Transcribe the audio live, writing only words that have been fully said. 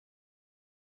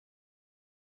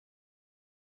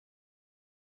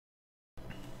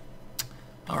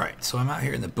Alright, so I'm out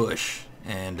here in the bush,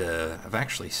 and I've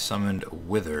actually summoned a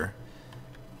wither,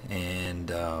 and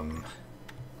we're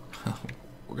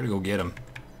gonna go get him.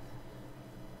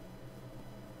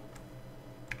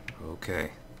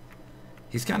 Okay.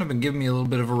 He's kind of been giving me a little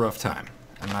bit of a rough time,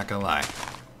 I'm not gonna lie.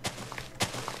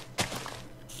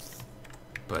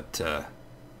 But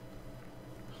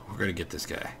we're gonna get this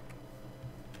guy.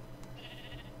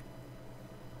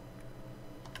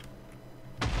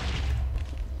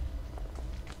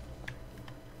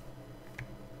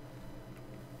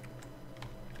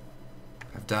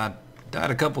 I've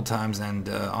died a couple times, and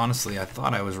honestly I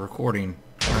thought I was recording.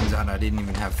 Turns out I didn't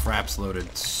even have fraps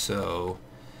loaded, so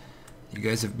you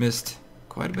guys have missed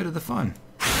quite a bit of the fun.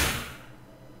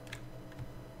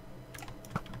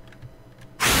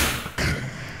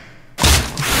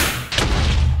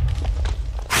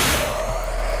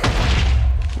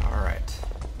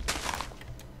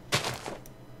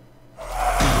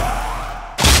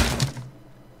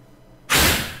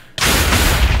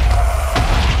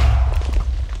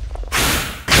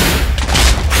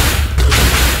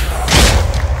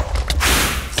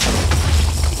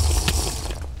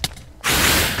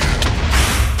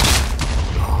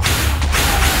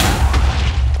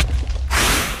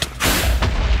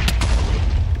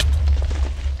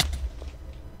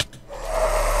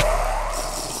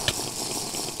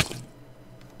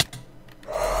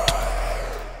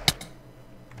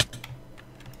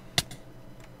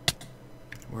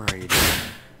 Where are you doing?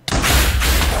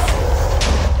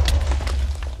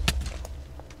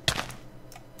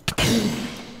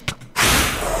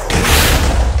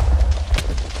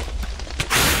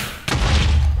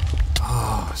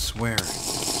 Oh, I swear.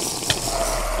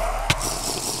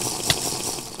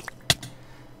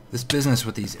 This business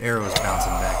with these arrows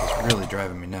bouncing back is really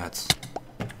driving me nuts.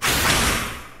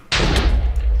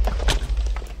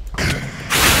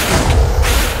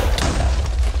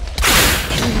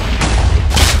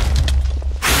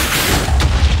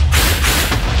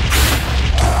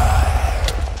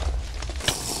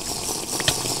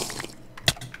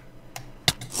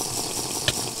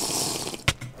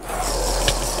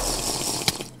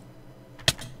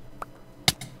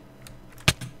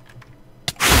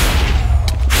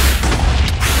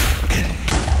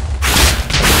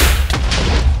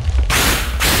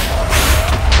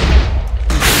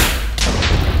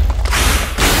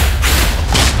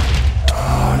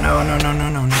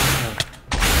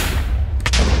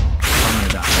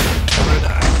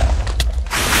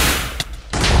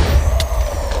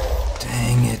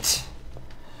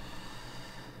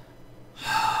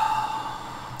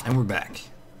 And we're back.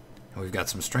 And we've got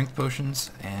some strength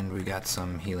potions, and we've got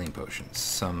some healing potions.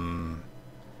 Some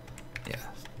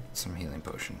healing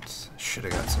potions. Should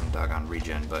have got some doggone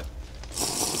regen, but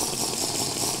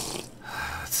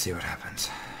let's see what happens.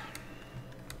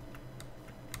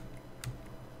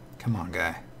 Come on,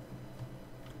 guy.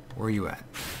 Where are you at?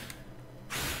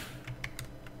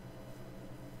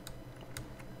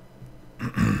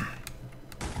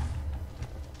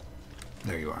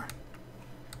 There you are.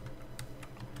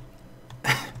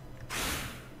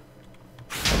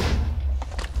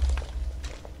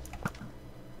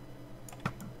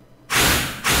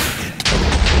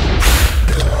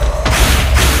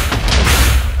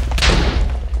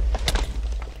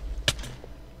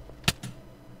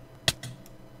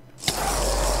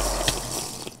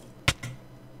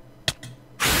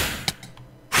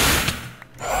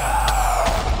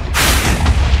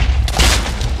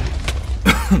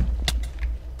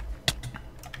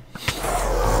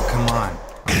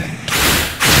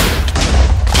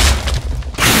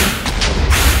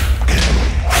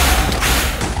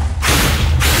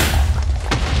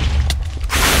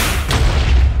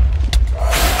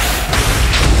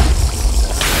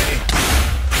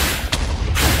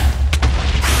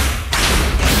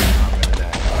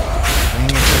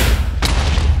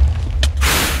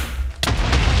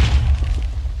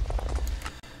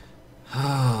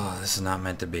 This is not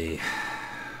meant to be.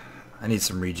 I need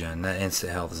some regen. That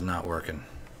instant health is not working.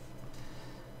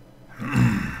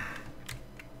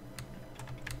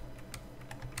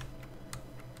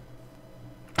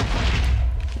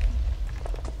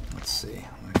 Let's see.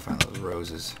 Let me find those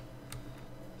roses.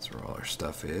 That's where all our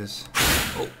stuff is.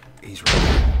 Oh, he's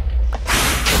right.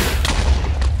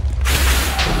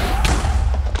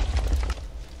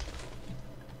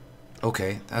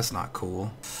 Okay, that's not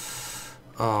cool.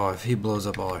 Oh, if he blows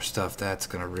up all our stuff, that's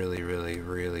gonna really, really,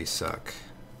 really suck.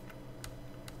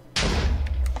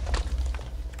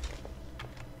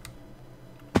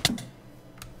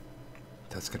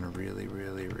 That's gonna really,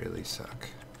 really, really suck.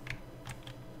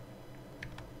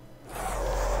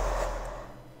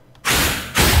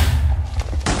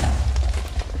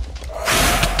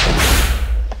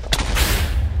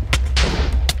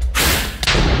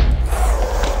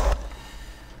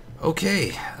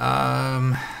 Okay,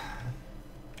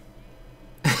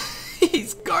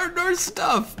 he's guarding our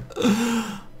stuff.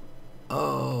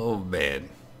 Oh, man.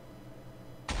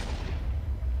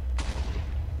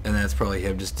 And that's probably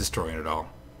him just destroying it all.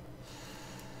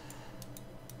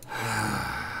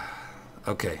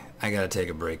 Okay, I gotta take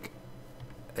a break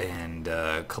and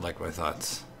collect my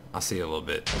thoughts. I'll see you in a little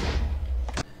bit.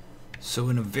 So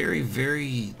in a very,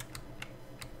 very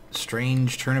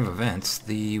strange turn of events,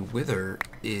 the Wither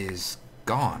is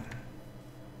gone.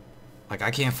 Like,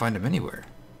 I can't find him anywhere.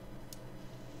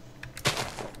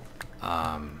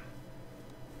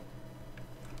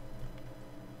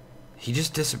 He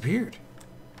just disappeared.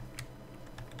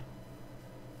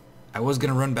 I was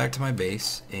gonna run back to my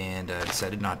base and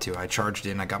decided not to. I charged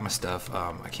in, I got my stuff.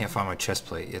 I can't find my chest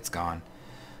plate, it's gone.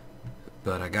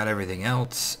 But I got everything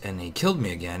else and he killed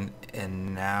me again,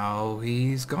 and now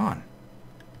he's gone.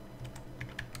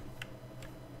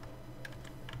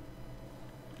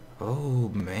 Oh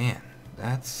man,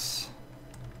 that's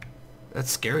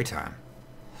scary time.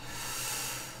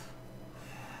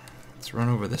 Let's run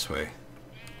over this way.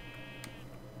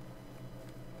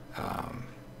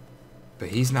 But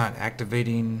he's not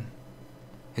activating.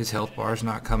 His health bar's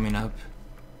not coming up.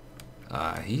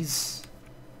 He's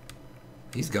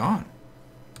gone.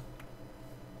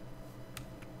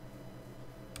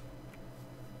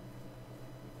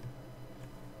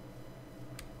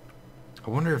 I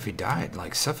wonder if he died,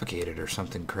 like suffocated or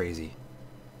something crazy.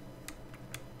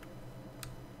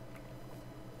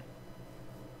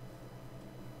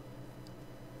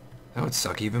 That would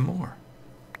suck even more.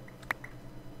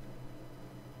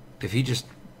 If he just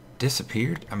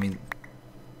disappeared, I mean,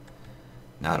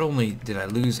 not only did I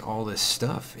lose all this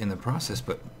stuff in the process,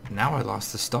 but now I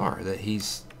lost the star that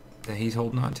he's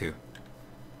holding on to.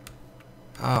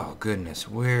 Oh goodness,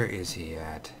 where is he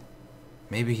at?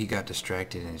 Maybe he got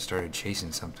distracted and started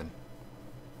chasing something.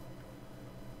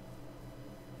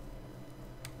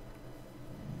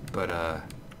 But I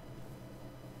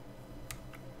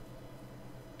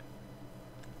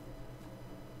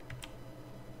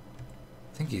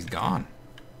think he's gone.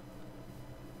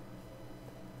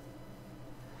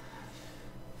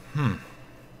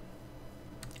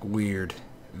 Weird.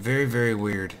 Very, very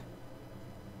weird.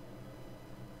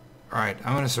 Alright,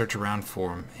 I'm going to search around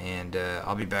for him, and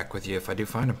I'll be back with you if I do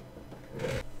find him.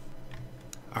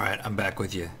 Alright, I'm back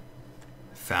with you.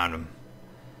 Found him.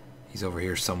 He's over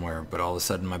here somewhere, but all of a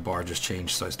sudden my bar just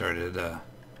changed, so I started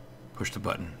push the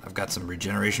button. I've got some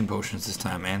regeneration potions this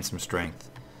time and some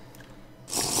strength.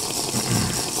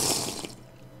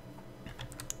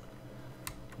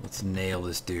 Let's nail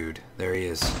this dude. There he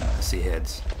is. I see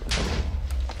heads.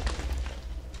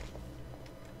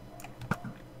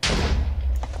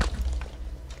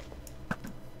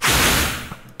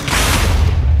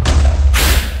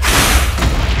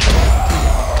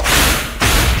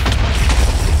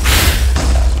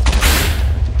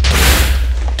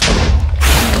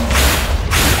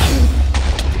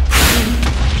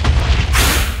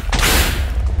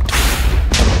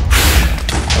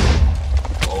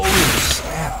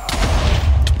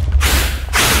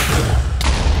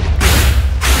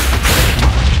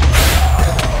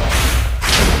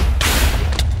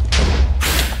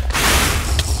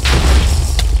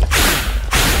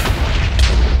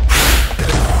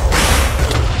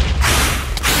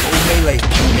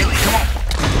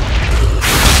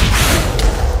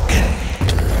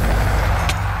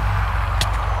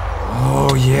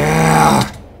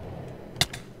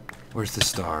 Where's the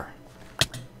star?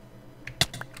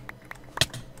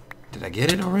 Did I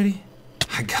get it already?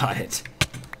 I got it.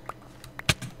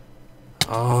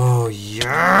 Oh,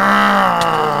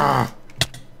 yeah!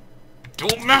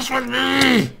 Don't mess with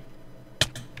me!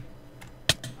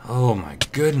 Oh my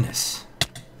goodness.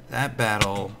 That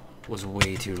battle was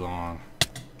way too long.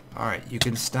 Alright, you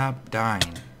can stop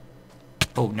dying.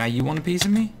 Oh, now you want a piece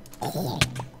of me?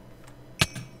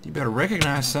 You better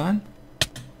recognize, son.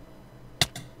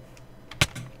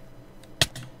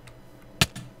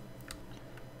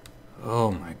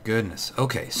 Oh my goodness.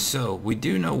 Okay, so we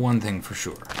do know one thing for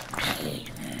sure.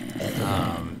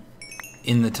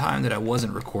 In the time that I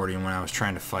wasn't recording when I was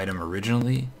trying to fight him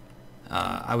originally,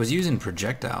 I was using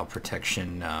projectile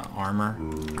protection armor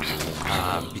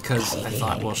because I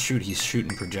thought, well shoot, he's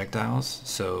shooting projectiles,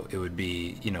 so it would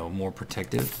be, you know, more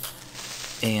protective.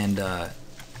 And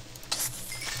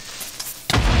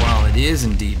while it is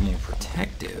indeed more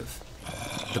protective,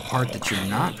 the part that you're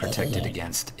not protected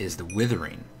against is the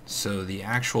withering. So the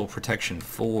actual protection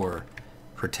 4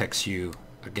 protects you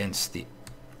against the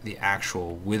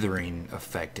actual withering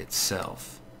effect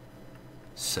itself.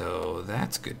 So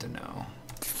that's good to know.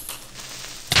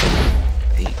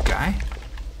 Hey, guy.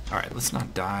 Alright, let's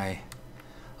not die.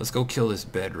 Let's go kill this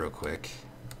bed real quick.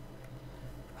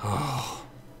 Oh,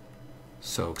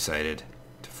 so excited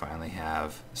to finally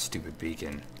have a stupid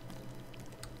beacon.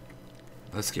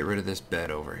 Let's get rid of this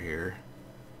bed over here.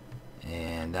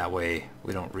 And that way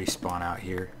we don't respawn out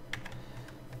here.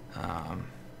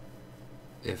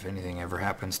 If anything ever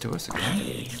happens to us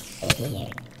again.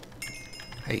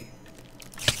 Hey.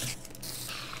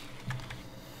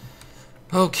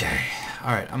 Okay.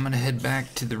 Alright, I'm gonna head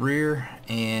back to the rear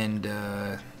and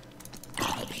go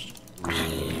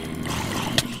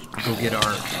get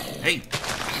our... Hey!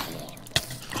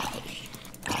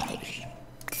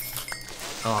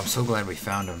 Oh, I'm so glad we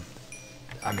found him.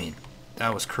 I mean,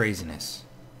 that was craziness.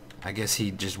 I guess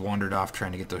he just wandered off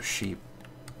trying to get those sheep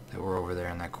that were over there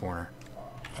in that corner.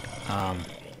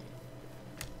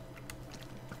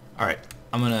 Alright,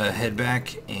 I'm gonna head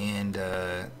back and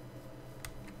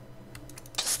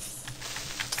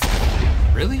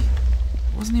really?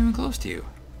 It wasn't even close to you.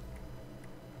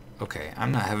 Okay,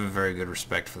 I'm not having very good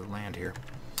respect for the land here.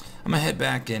 I'm gonna head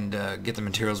back and get the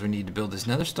materials we need to build this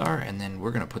nether star, and then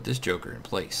we're gonna put this joker in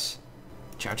place.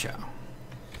 Ciao ciao.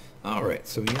 Alright,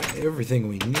 so we got everything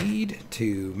we need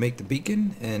to make the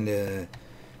beacon, and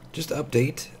just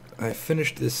update. I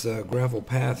finished this gravel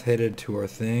path headed to our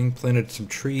thing, planted some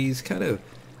trees, kind of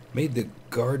made the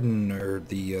garden or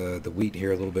the wheat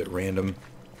here a little bit random.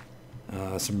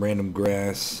 Some random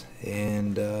grass,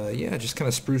 and yeah, just kind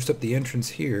of spruced up the entrance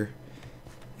here,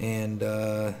 and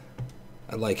I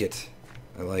like it.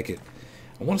 I like it.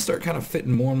 I want to start kind of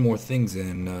fitting more and more things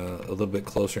in a little bit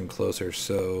closer and closer,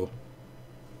 so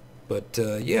but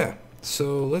yeah,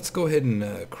 so let's go ahead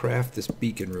and craft this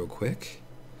beacon real quick.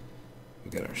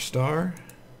 We got our star,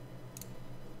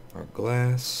 our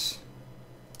glass,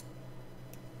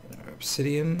 our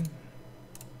obsidian,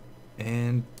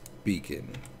 and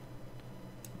beacon.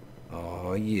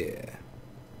 Oh yeah,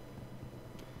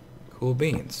 cool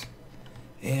beans.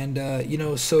 And you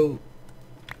know, so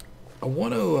I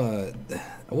want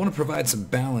to provide some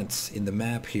balance in the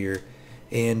map here.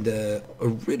 And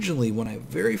originally, when I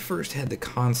very first had the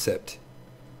concept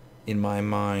in my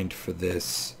mind for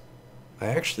this, I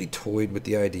actually toyed with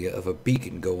the idea of a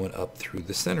beacon going up through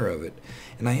the center of it,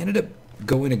 and I ended up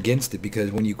going against it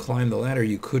because when you climb the ladder,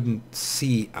 you couldn't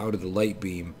see out of the light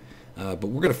beam. But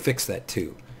we're gonna fix that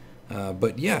too.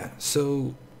 But yeah,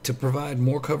 so to provide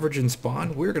more coverage in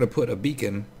spawn, we're going to put a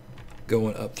beacon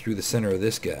going up through the center of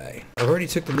this guy. I already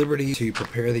took the liberty to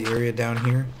prepare the area down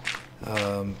here.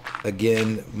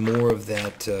 Again, more of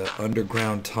that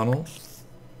underground tunnel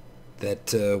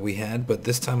that we had, but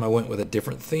this time I went with a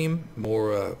different theme,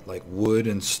 more like wood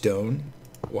and stone.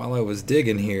 While I was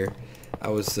digging here, I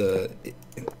was it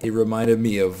reminded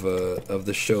me of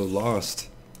the show Lost.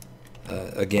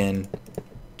 Again,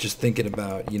 just thinking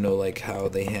about, you know, like how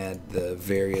they had the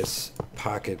various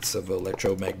pockets of oh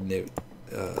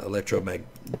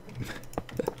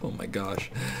my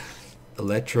gosh,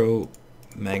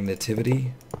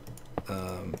 electromagnetivity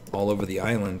all over the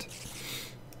island,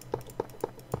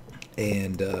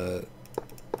 and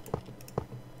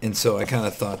so I kind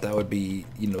of thought that would be,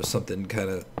 you know, something kind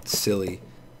of silly,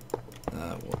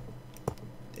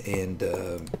 and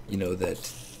you know,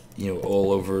 that, you know,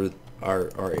 all over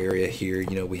our area here,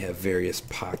 you know, we have various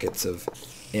pockets of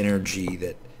energy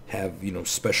that have, you know,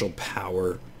 special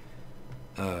power,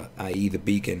 i.e. the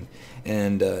beacon,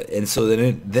 and so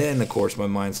then of course my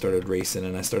mind started racing,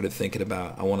 and I started thinking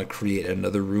about, I want to create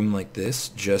another room like this,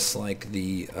 just like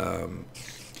the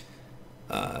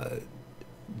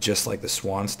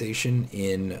Swan Station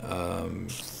in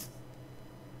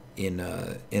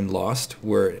Lost,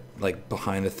 where like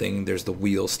behind the thing there's the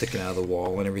wheel sticking out of the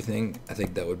wall and everything. I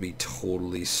think that would be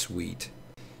totally sweet.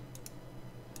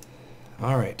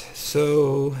 Alright,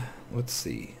 so let's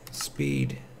see,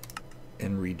 speed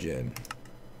and regen.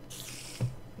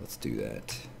 Let's do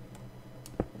that.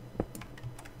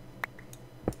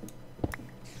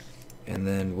 And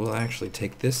then we'll actually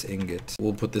take this ingot,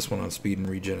 we'll put this one on speed and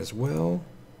regen as well.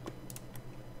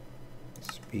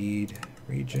 Speed,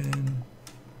 regen.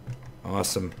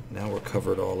 Awesome. Now we're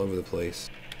covered all over the place.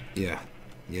 Yeah.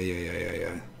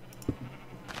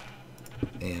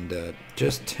 And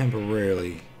just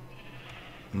temporarily,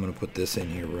 I'm gonna put this in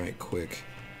here right quick.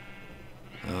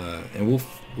 And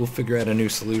we'll figure out a new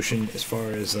solution as far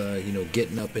as you know,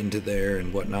 getting up into there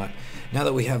and whatnot. Now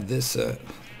that we have this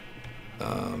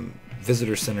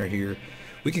visitor center here,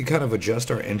 we can kind of adjust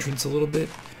our entrance a little bit.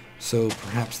 So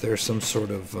perhaps there's some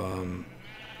sort of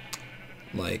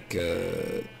like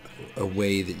a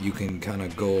way that you can kind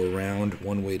of go around,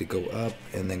 one way to go up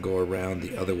and then go around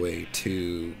the other way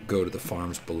to go to the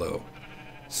farms below.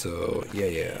 So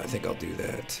yeah, I think I'll do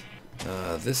that.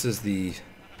 This is the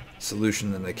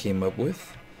solution that I came up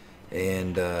with,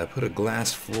 and I put a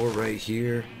glass floor right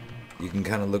here. You can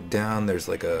kind of look down. There's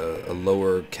like a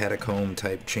lower catacomb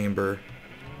type chamber,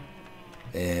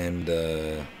 and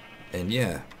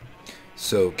yeah.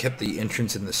 So kept the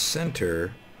entrance in the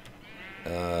center,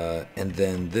 and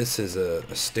then this is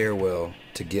a stairwell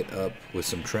to get up with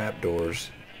some trapdoors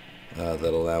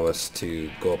that allow us to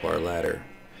go up our ladder.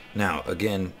 Now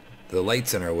again, the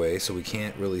light's in our way, so we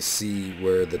can't really see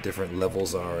where the different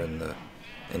levels are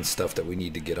and stuff that we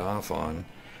need to get off on.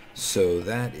 So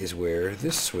that is where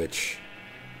this switch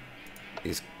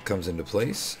comes into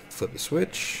place. Flip the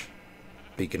switch,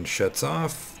 beacon shuts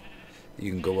off.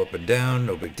 You can go up and down,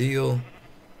 no big deal.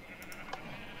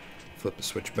 Flip the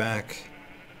switch back,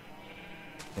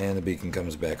 and the beacon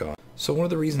comes back on. So one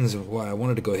of the reasons why I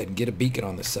wanted to go ahead and get a beacon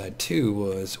on this side too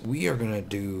was we are going to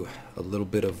do a little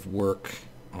bit of work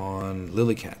on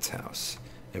LilleCat's house.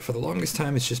 And for the longest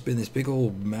time it's just been this big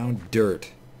old mound of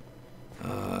dirt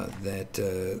that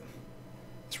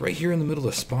it's right here in the middle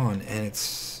of spawn, and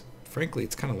it's frankly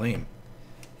it's kind of lame.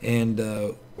 And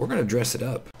we're going to dress it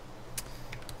up.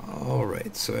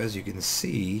 Alright, so as you can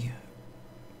see,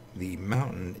 the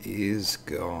mountain is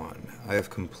gone. I have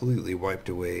completely wiped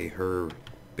away her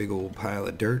big old pile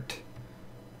of dirt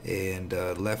and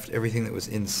left everything that was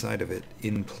inside of it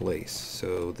in place.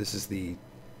 So this is the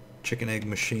chicken egg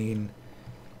machine,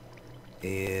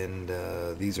 and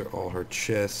these are all her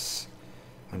chests.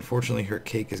 Unfortunately her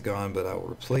cake is gone, but I will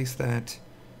replace that,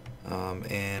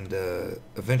 and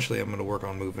eventually I'm going to work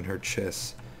on moving her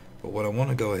chests. But what I want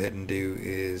to go ahead and do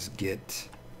is get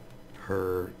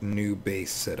her new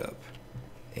base set up,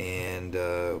 and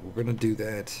we're going to do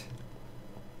that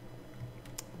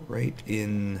right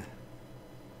in,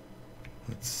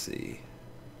 let's see,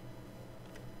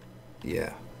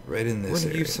 yeah, right in this area. We're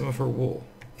going to use some of her wool,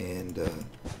 and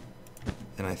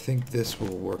I think this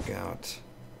will work out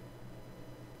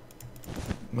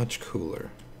much cooler.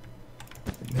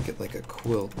 Make it like a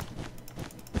quilt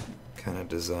kind of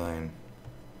design.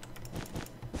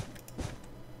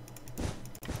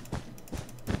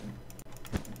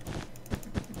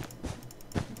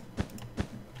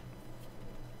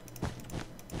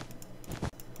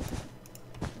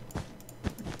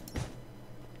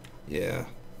 Yeah,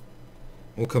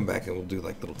 we'll come back and we'll do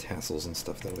like little tassels and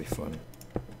stuff. That'll be fun.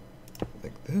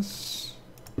 Like this,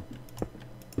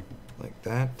 like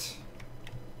that.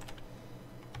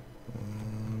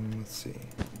 Let's see.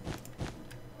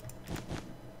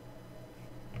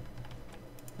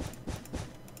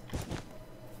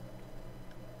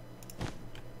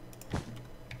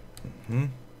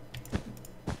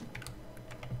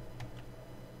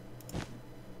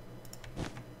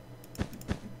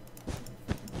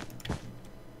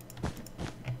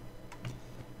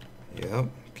 Yep.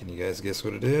 Can you guys guess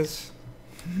what it is?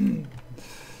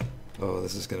 Oh,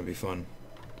 this is going to be fun.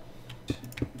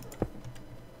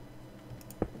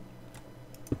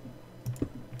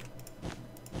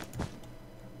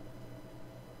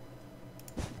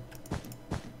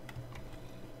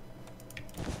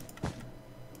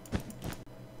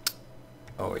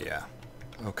 Oh yeah.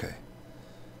 Okay.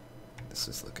 This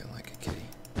is looking like a kitty.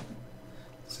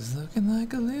 This is looking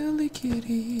like a lily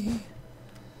kitty.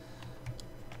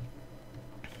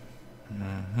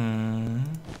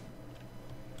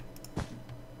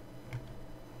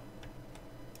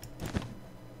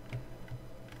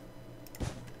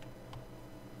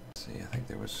 See, I think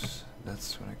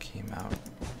that's when it came out.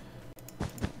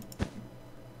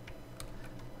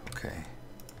 Okay.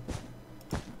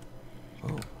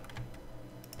 Oh.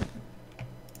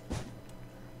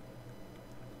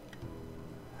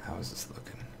 How is this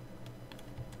looking?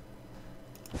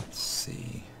 Let's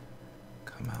see.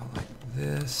 Come out like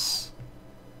this.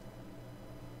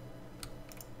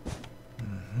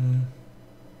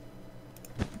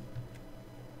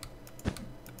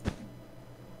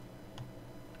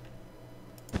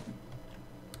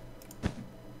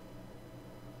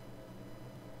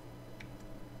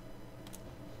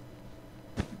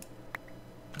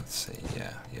 Let's see,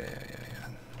 yeah.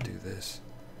 Do this.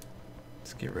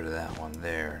 Let's get rid of that one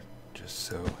there, just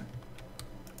so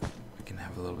we can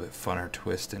have a little bit funner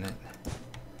twist in it.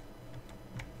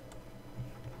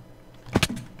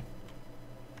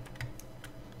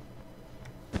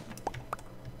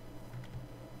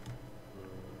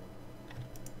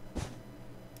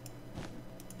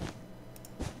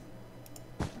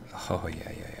 Oh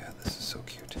yeah, this is so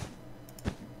cute.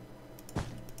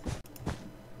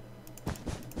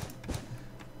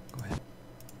 Go ahead.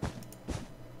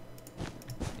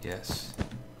 Yes.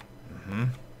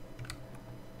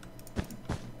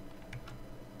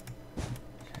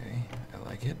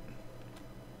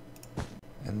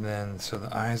 So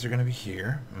the eyes are going to be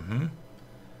here.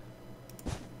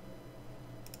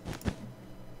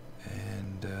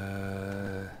 And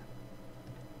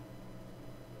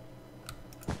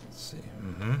let's see.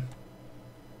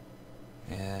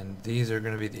 And these are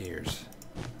going to be the ears.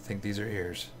 I think these are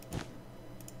ears.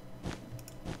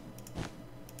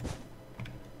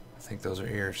 I think those are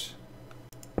ears.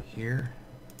 Here,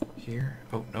 here.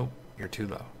 Oh, nope, you're too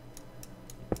low.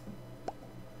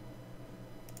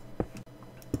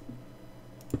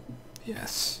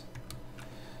 Yes.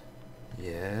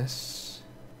 Yes.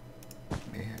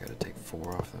 Okay, I gotta take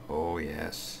 4 off the... Oh,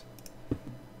 yes.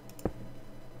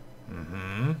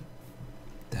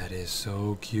 That is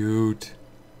so cute.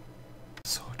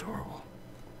 So adorable.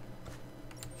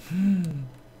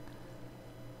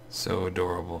 So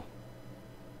adorable.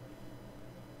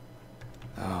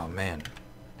 Oh, man.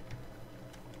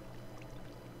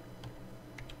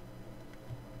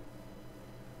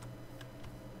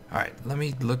 Alright, let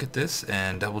me look at this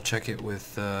and double check it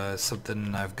with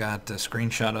something I've got a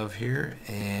screenshot of here,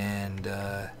 and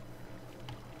I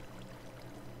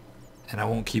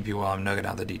won't keep you while I'm nugging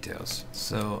out the details.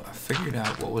 So I figured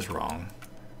out what was wrong.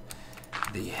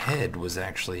 The head was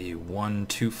actually one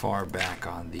too far back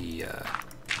on the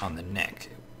neck.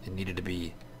 It needed to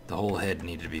be, the whole head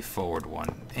needed to be forward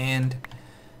one, and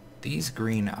these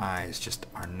green eyes just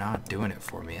are not doing it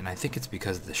for me, and I think it's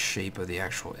because of the shape of the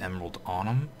actual emerald on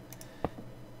them.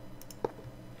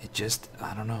 It just,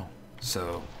 I don't know.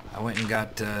 So I went and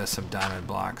got some diamond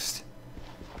blocks,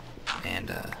 and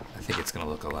I think it's gonna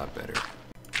look a lot better.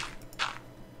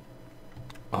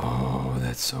 Oh,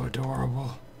 that's so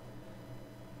adorable.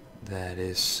 That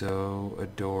is so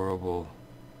adorable.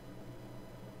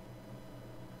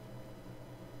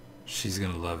 She's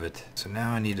gonna love it. So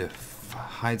now I need to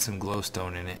hide some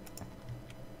glowstone in it.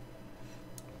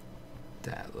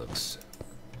 That looks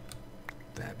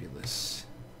fabulous.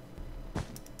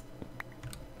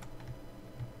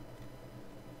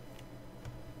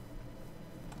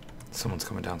 Someone's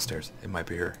coming downstairs. It might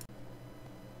be her.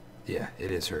 Yeah, it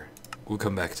is her. We'll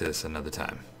come back to this another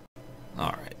time.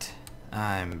 Alright.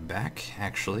 I'm back,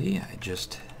 actually. I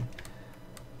just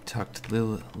tucked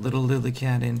little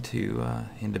LilleCat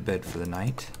into bed for the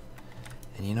night.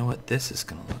 And you know what? This is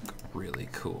gonna look really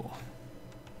cool.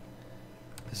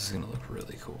 This is gonna look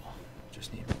really cool.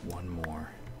 Just need one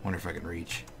more. Wonder if I can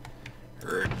reach.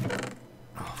 Oh,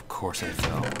 of course I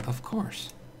fell. Of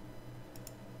course.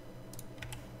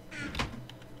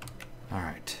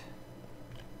 Alright.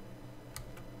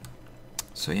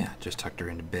 So yeah, just tucked her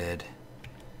into bed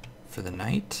for the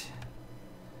night.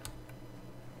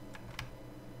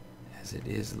 As it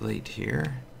is late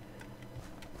here.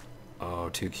 Oh,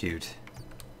 too cute.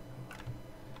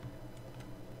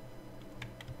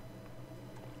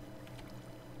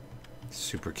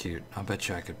 Super cute. I'll bet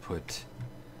you I could put...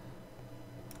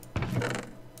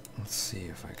 Let's see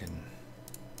if I can...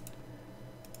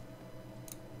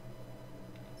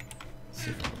 Let's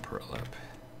see if I can pearl up.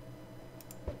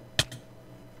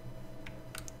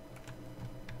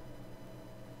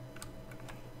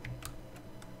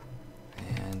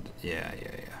 And yeah.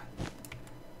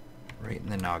 Right in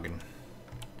the noggin.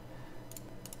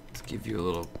 Let's give you a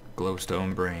little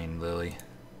glowstone brain, Lily.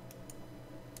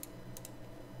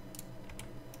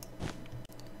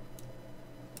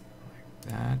 Like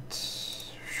that.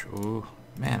 Oh,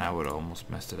 man, I would have almost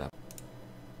messed it up.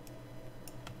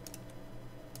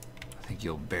 I think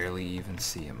you'll barely even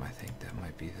see him. I think that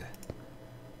might be the...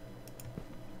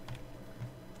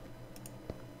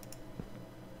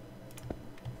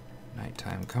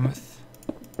 Nighttime cometh.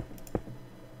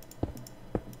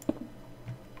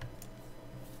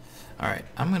 Alright,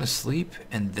 I'm going to sleep,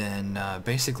 and then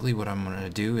basically what I'm going to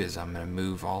do is I'm going to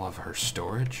move all of her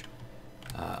storage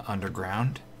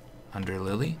underground, under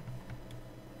Lily.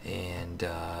 And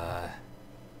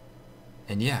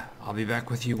yeah, I'll be back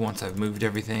with you once I've moved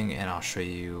everything, and I'll show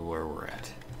you where we're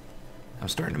at. I'm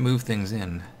starting to move things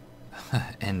in,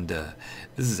 and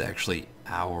this is actually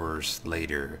hours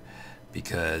later,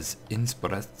 because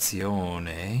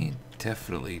Inspirazione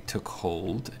definitely took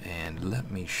hold, and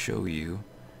let me show you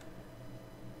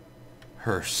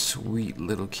her sweet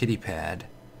little kitty pad.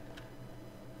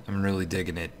 I'm really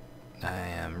digging it. I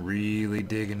am really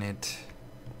digging it.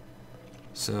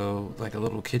 So, like a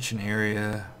little kitchen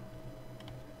area.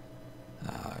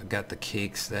 Got the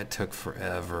cakes. That took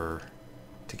forever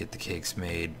to get the cakes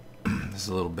made. This is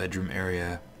a little bedroom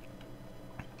area.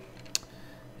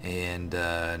 And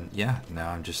yeah, now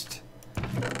I'm just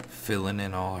filling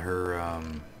in all her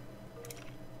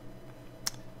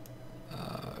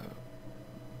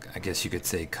I guess you could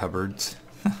say cupboards.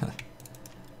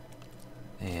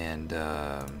 And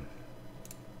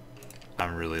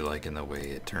I'm really liking the way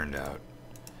it turned out.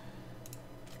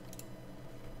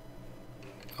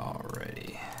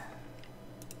 Alrighty.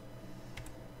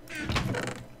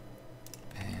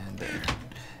 And there.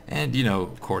 And you know,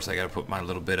 of course, I got to put my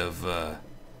little bit of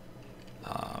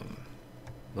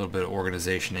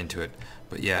organization into it.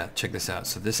 But yeah, check this out.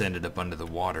 So this ended up under the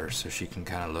water, so she can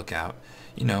kind of look out,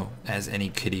 you know, as any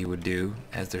kitty would do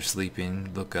as they're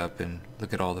sleeping, look up and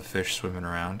look at all the fish swimming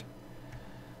around.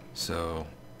 So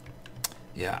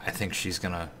yeah, I think she's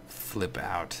gonna flip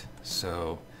out.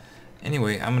 So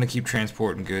anyway, I'm gonna keep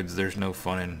transporting goods. There's no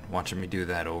fun in watching me do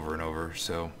that over and over.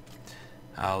 So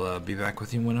I'll be back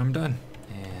with you when I'm done.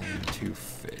 And 2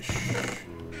 fish.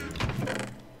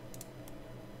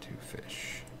 2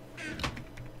 fish.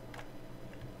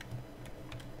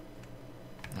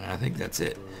 I think that's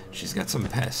it. She's got some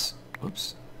pests.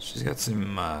 Whoops. She's got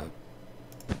some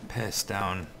pests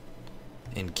down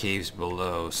in caves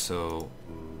below, so...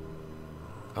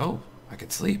 Oh, I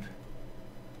could sleep.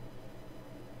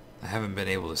 I haven't been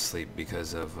able to sleep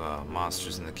because of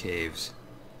monsters in the caves.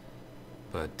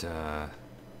 But,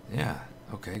 yeah.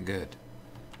 Okay, good.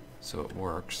 So it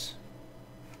works.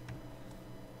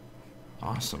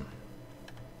 Awesome.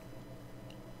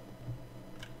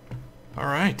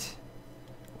 Alright.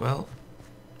 Well,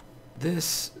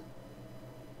 this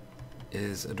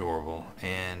is adorable,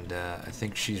 and I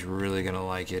think she's really gonna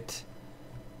like it.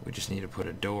 We just need to put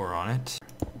a door on it.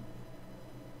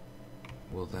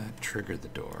 Will that trigger the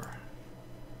door?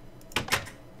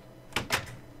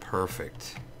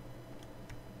 Perfect.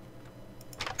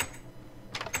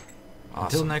 Awesome.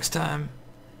 Until next time,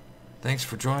 thanks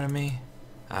for joining me.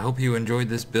 I hope you enjoyed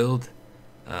this build.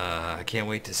 I can't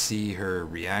wait to see her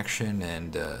reaction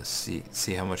and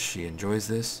see how much she enjoys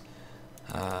this.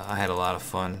 I had a lot of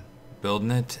fun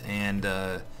building it, and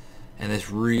this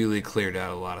really cleared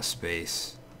out a lot of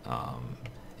space.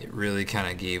 It really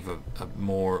kind of gave a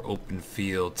more open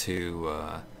feel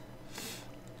to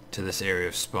this area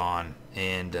of spawn,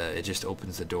 and it just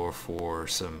opens the door for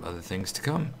some other things to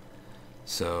come.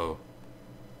 So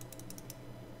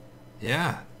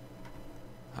yeah,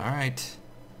 alright,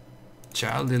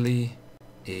 ciao Lily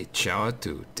e ciao a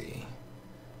tutti,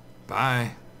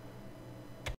 bye.